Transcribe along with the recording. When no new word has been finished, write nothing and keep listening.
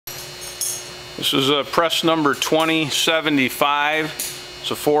This is a press number 2075.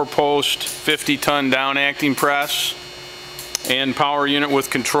 It's a 4-post 50-ton down acting press and power unit with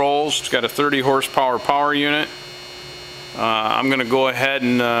controls. It's got a 30 horsepower power unit. I'm going to go ahead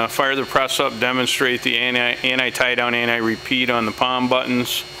and fire the press up, demonstrate the anti-tie down, anti-repeat on the palm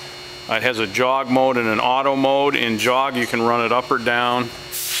buttons. It has a jog mode and an auto mode. In jog you can run it up or down,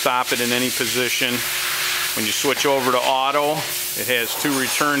 stop it in any position. When you switch over to auto, it has 2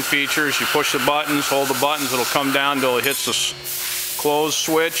 return features. You push the buttons, hold the buttons, it'll come down until it hits the close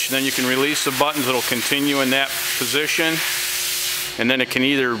switch. Then you can release the buttons, it'll continue in that position. And then it can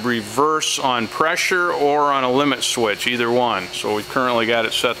either reverse on pressure or on a limit switch, either one. So we've currently got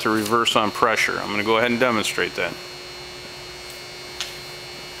it set to reverse on pressure. I'm going to go ahead and demonstrate that.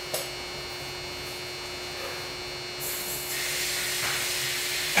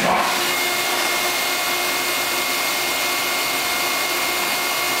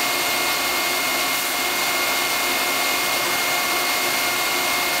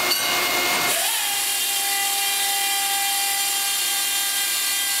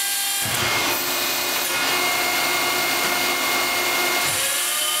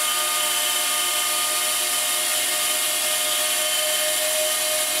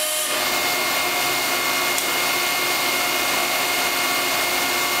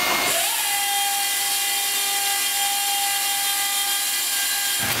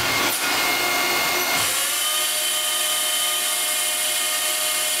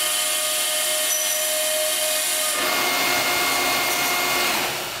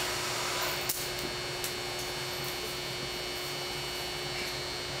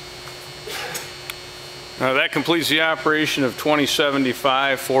 That completes the operation of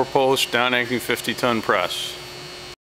 2075 4-post down acting 50-ton press.